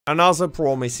Another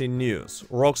promising news.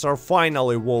 Rockstar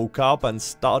finally woke up and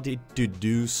started to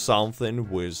do something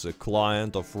with the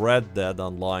client of Red Dead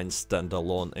Online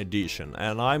Standalone Edition.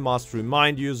 And I must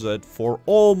remind you that for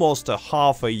almost a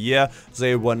half a year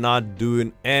they were not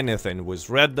doing anything with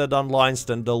Red Dead Online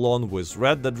Standalone, with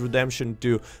Red Dead Redemption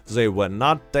 2. They were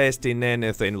not testing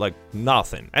anything, like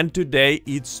nothing. And today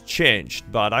it's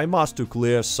changed, but I must to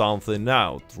clear something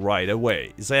out right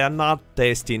away. They are not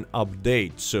testing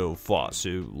updates so far,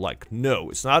 so like no,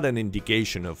 it's not an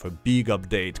indication of a big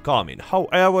update coming.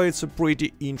 However, it's a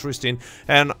pretty interesting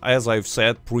and, as I've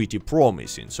said, pretty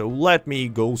promising. So let me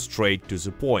go straight to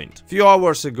the point. Few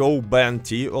hours ago, Ben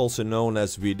T, also known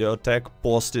as Videotech,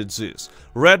 posted this.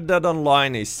 Red Dead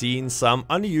Online is seeing some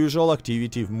unusual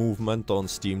activity movement on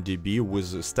SteamDB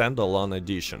with the standalone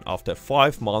edition after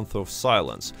 5 months of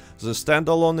silence. The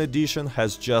standalone edition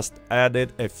has just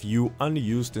added a few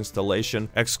unused installation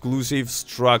exclusive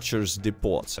structures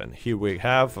depots, and here we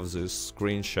have this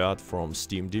screenshot from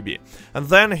SteamDB. And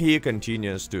then he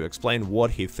continues to explain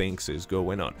what he thinks is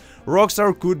going on.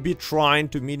 Rockstar could be trying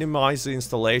to minimize the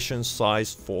installation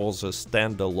size for the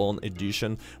standalone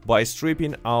edition by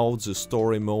stripping out the story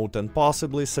mode and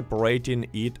possibly separating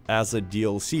it as a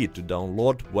DLC to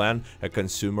download when a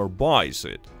consumer buys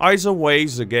it. Either way,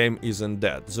 the game isn't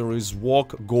dead. There is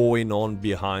work going on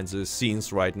behind the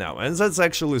scenes right now, and that's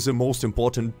actually the most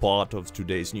important part of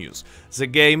today's news.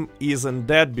 The game isn't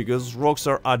dead because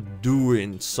Rockstar are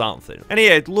doing something. And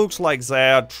yeah, it looks like they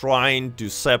are trying to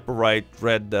separate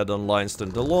Red Dead Online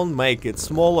Standalone, make it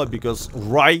smaller, because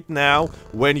right now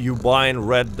when you buying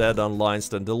Red Dead Online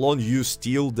Standalone, you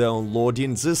still downloading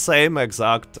the same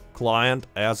exact client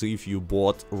as if you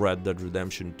bought Red Dead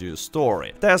Redemption 2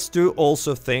 story. Test2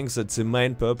 also thinks that the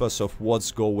main purpose of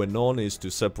what's going on is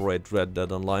to separate Red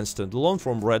Dead Online Standalone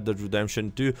from Red Dead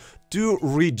Redemption 2 to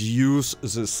reduce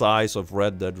the size of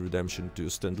Red Dead Redemption 2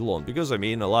 Standalone, because I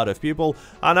mean a lot of people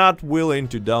are not willing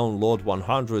to download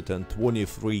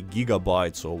 123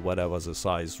 gigabytes or whatever the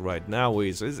size right now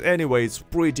is. Anyway, it's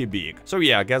pretty big. So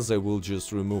yeah, I guess they will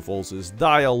just remove all this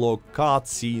dialogue,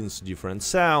 cutscenes, different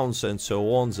sounds and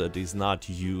so on that is not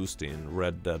used in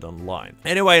Red Dead Online.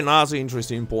 Anyway, another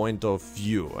interesting point of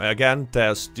view. Again,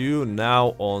 Test2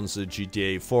 now on the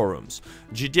GTA forums.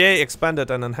 GTA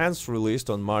Expanded and Enhanced released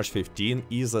on March 15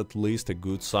 is at least a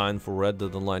good sign for Red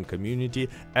Dead Online community,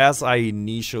 as I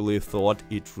initially thought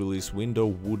its release window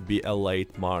would be a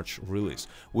late March release.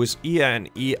 With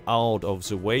E&E out of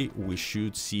the way, we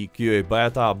should see QA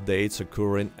beta updates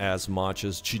occurring as much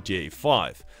as GTA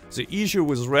 5. The issue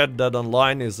with Red Dead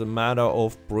Online is a matter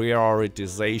of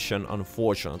prioritization,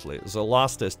 unfortunately. The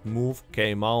latest move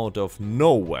came out of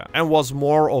nowhere and was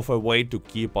more of a way to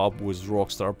keep up with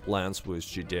Rockstar plans with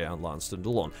GTA Online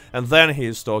Standalone. And then he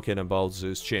is talking about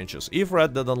these changes. If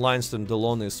Red Dead Online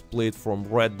Standalone is split from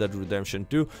Red Dead Redemption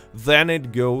 2, then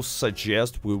it goes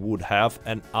suggest we would have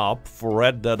an app for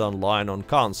Red Dead Online on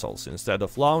consoles. Instead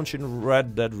of launching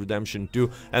Red Dead Redemption 2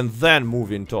 and then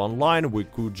moving to online, we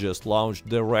could just launch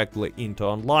directly into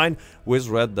online with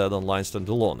Red Dead Online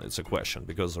Standalone. It's a question,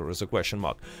 because there is a question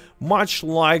mark. Much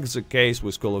like the case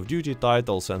with Call of Duty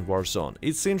titles and Warzone.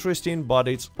 It's interesting, but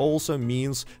it also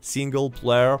means single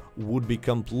player would be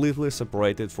completely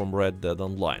separated from Red Dead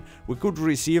Online. We could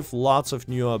receive lots of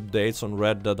new updates on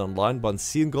Red Dead Online, but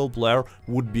single player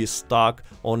would be stuck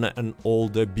on an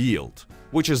older build.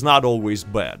 Which is not always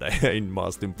bad, I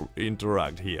must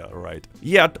interact here, right?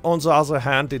 Yet, on the other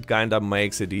hand, it kinda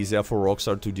makes it easier for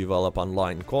Rockstar to develop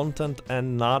online content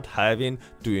and not having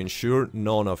to ensure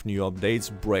none of new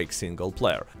updates break single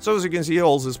player. So as you can see,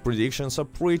 all these predictions are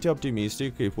pretty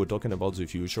optimistic if we're talking about the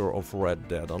future of Red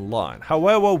Dead Online.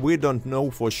 However, we don't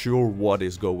know for sure what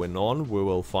is going on. We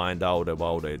will find out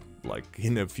about it like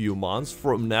in a few months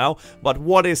from now, but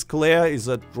what is clear is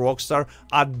that Rockstar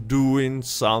are doing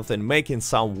something, making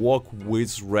some work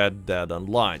with Red Dead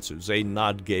Online, so they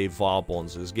not gave up on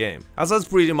this game. As that's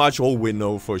pretty much all we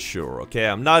know for sure, okay?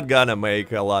 I'm not gonna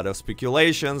make a lot of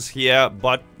speculations here,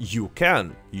 but you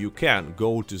can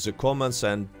go to the comments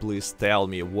and please tell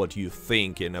me what you're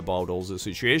thinking about all the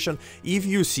situation, if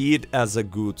you see it as a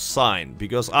good sign,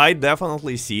 because I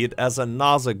definitely see it as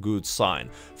another good sign.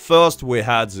 First, we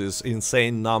had these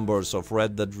insane numbers of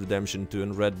Red Dead Redemption 2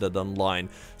 and Red Dead Online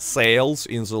sales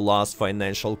in the last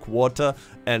financial quarter,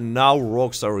 and now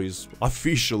Rockstar is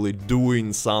officially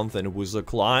doing something with the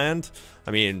client.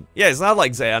 I mean, yeah, it's not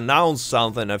like they announced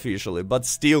something officially, but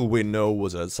still we know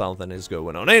that something is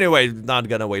going on. Anyway, not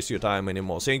gonna waste your time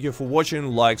anymore. Thank you for watching,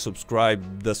 like,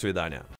 subscribe, до свидания.